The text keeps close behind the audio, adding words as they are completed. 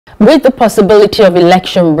With the possibility of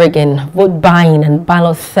election rigging, vote buying and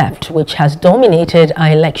ballot theft, which has dominated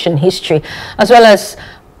our election history, as well as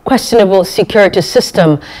questionable security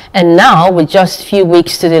system, and now with just few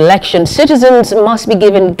weeks to the election, citizens must be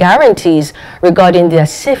given guarantees regarding their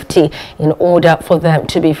safety in order for them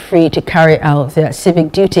to be free to carry out their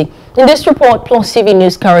civic duty. In this report, Plus TV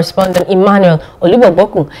News correspondent Emmanuel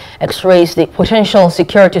Olubobokun x-rays the potential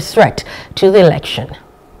security threat to the election.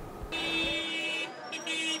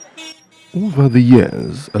 Over the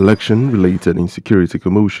years, election-related insecurity,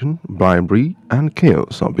 commotion, bribery, and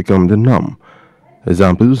chaos have become the norm.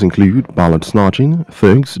 Examples include ballot snatching,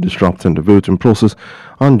 thugs disrupting the voting process,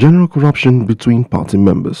 and general corruption between party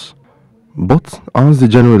members. But as the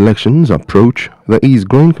general elections approach, there is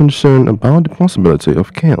growing concern about the possibility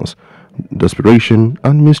of chaos, desperation,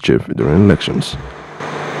 and mischief during elections.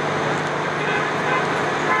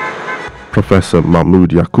 Professor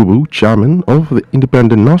Mahmoud Yakubu, chairman of the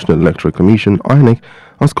Independent National Electoral Commission (INEC),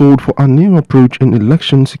 has called for a new approach in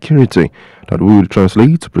election security that would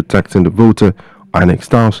translate to protecting the voter, INEC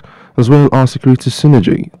staffs, as well as security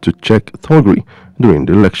synergy to check thuggery during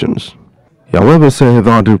the elections. He, however, said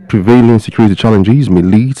that the prevailing security challenges may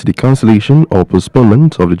lead to the cancellation or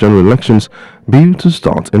postponement of the general elections due to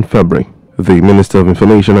start in February. The Minister of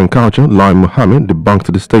Information and Culture, Lai Mohammed,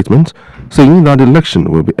 debunked the statement, saying that the election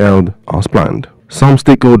will be held as planned. Some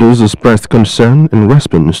stakeholders expressed concern in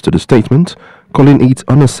response to the statement, calling it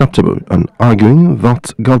unacceptable and arguing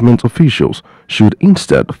that government officials should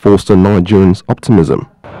instead foster Nigerians' optimism.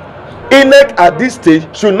 INEC at this stage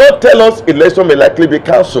should not tell us election may likely be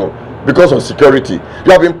cancelled because of security.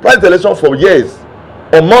 You have been priced the election for years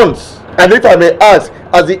or months. And if I may ask,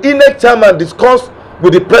 as the INEC chairman discussed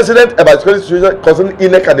with the president about security situation concerning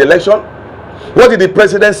INEC and the election, what did the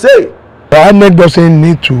president say? INEC doesn't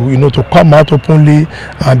need to come out openly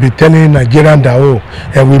and be telling Nigerians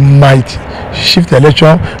that we might shift the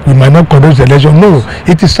election, we might not conduct the election. No,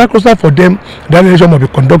 it is sacrosanct for them that election must be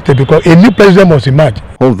conducted because a new president must emerge.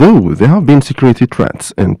 Although there have been security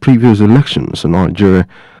threats in previous elections in Nigeria,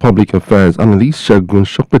 public affairs analyst Segun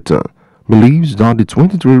Shopeta believes that the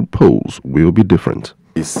 2023 polls will be different.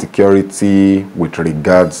 The security with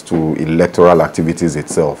regards to electoral activities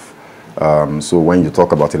itself. So when you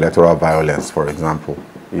talk about electoral violence, for example,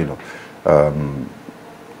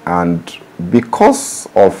 and because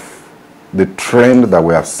of the trend that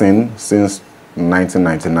we have seen since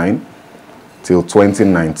 1999 till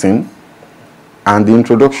 2019, and the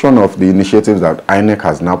introduction of the initiatives that INEC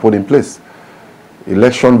has now put in place,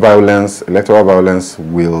 electoral violence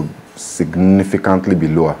will significantly be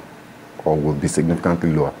lower, or will be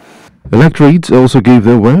significantly lower. Electorates also gave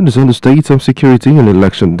their words on the state of security on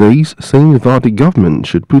election days, saying that the government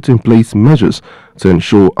should put in place measures to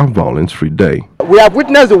ensure a violence-free day. We have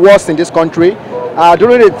witnessed the worst in this country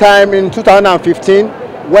during the time in 2015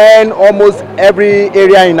 when almost every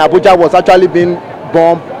area in Abuja was actually being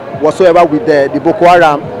bombed whatsoever with the Boko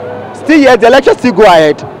Haram. Still yet, the elections still go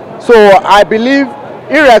ahead. So I believe,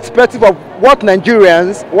 irrespective of what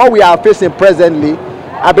we are facing presently,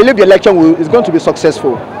 I believe the election is going to be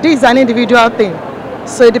successful. This is an individual thing,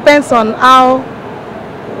 so it depends on how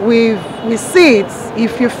we see it.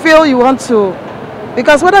 If you feel you want to,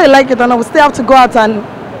 because whether you like it or not, we still have to go out and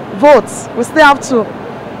vote. We still have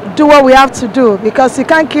to do what we have to do, because you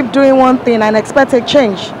can't keep doing one thing and expect a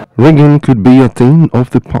change. Rigging could be a thing of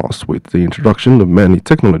the past with the introduction of many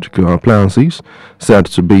technological appliances said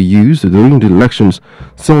to be used during the elections,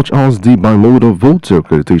 such as the bimodal voter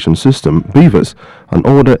accreditation system, beavers, and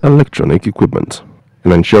other electronic equipment.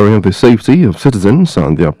 In ensuring the safety of citizens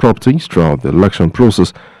and their properties throughout the election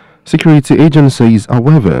process, security agencies,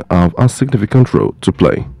 however, have a significant role to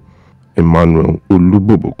play. Emmanuel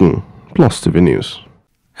Olubobokun, Plus TV News.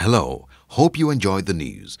 Hello. Hope you enjoyed the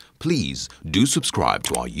news. Please do subscribe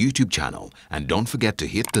to our YouTube channel and don't forget to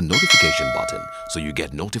hit the notification button so you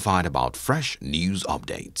get notified about fresh news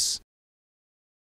updates.